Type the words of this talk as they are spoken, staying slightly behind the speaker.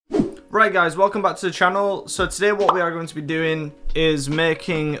Right guys, welcome back to the channel. So today what we are going to be doing is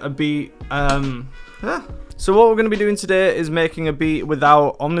making a beat. So what we're going to be doing today is making a beat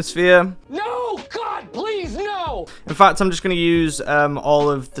without Omnisphere. No, God, please, no! In fact, I'm just going to use all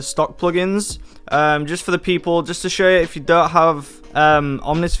of the stock plugins just for the people, just to show you if you don't have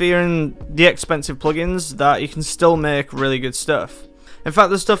Omnisphere and the expensive plugins, that you can still make really good stuff. In fact,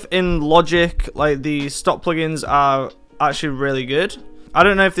 the stuff in Logic, like the stock plugins, are actually really good. I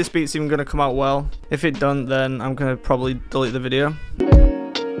don't know if this beat's even going to come out well. If it doesn't, then I'm going to probably delete the video.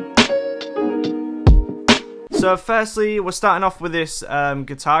 So firstly, we're starting off with this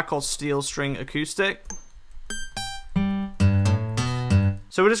guitar called Steel String Acoustic.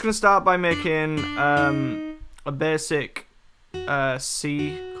 So we're just going to start by making a basic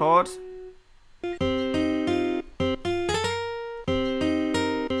C chord.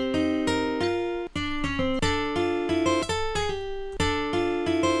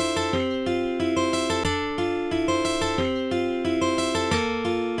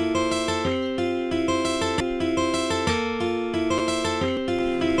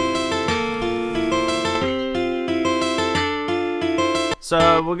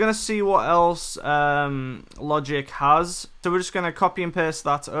 So we're going to see what else Logic has. So we're just going to copy and paste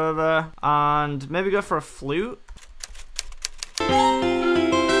that over and maybe go for a flute.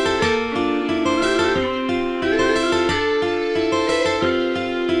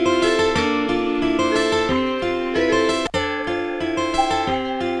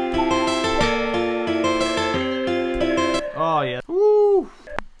 Oh yeah. Woo!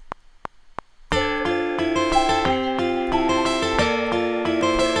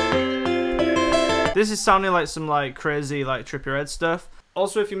 This is sounding like some crazy Trippy Red stuff.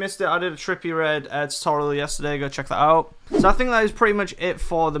 Also, if you missed it, I did a Trippy Red tutorial yesterday. Go check that out. So I think that is pretty much it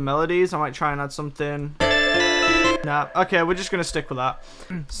for the melodies. I might try and add something. Nah, okay, we're just gonna stick with that.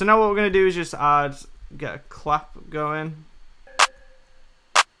 So now what we're gonna do is just get a clap going.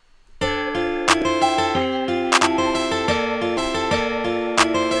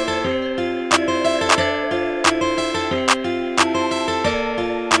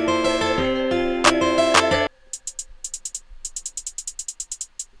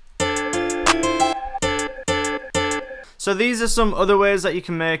 So these are some other ways that you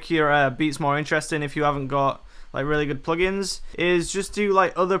can make your beats more interesting if you haven't got really good plugins, is just do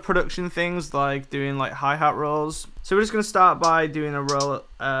other production things, like doing hi-hat rolls. So we're just going to start by doing a roll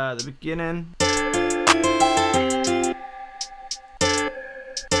at the beginning.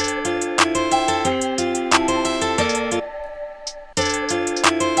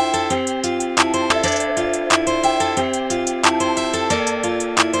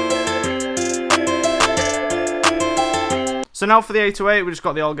 So now for the 808, we just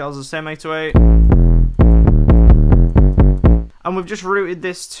got the All Girls the Same 808. And we've just routed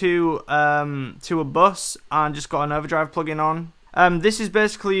this to a bus and just got an overdrive plugin on. This is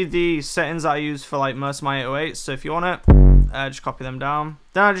basically the settings that I use for most of my 808s, so if you want it, just copy them down.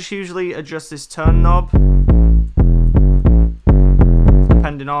 Then I just usually adjust this tone knob,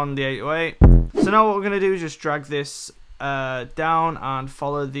 depending on the 808. So now what we're going to do is just drag this down and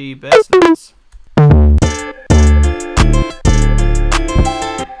follow the bass notes.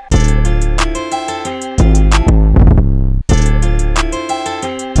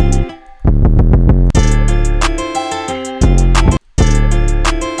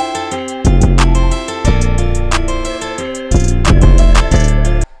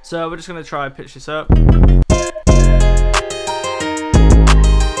 So we're just going to try and pitch this up. So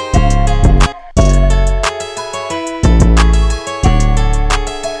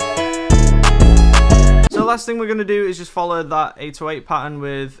the last thing we're going to do is just follow that 808 pattern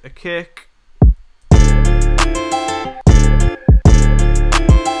with a kick.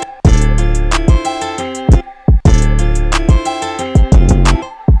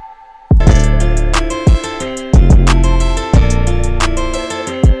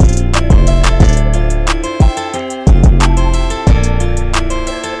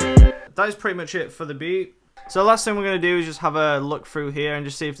 That is pretty much it for the beat. So the last thing we're going to do is just have a look through here and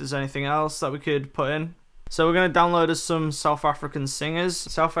just see if there's anything else that we could put in. So we're going to download us some South African singers.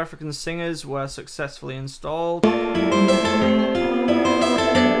 South African singers were successfully installed.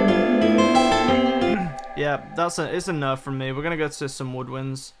 Yeah, it's enough from me. We're going to go to some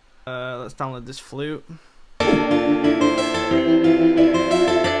woodwinds. Let's download this flute.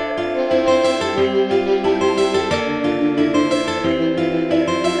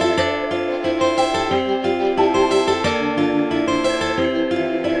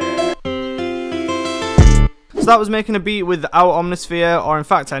 So that was making a beat without Omnisphere, or in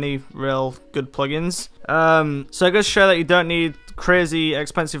fact any real good plugins. So it goes to show that you don't need crazy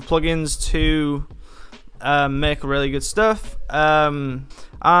expensive plugins to make really good stuff. And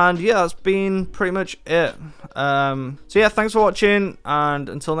yeah, that's been pretty much it. So yeah, thanks for watching, and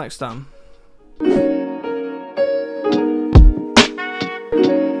until next time.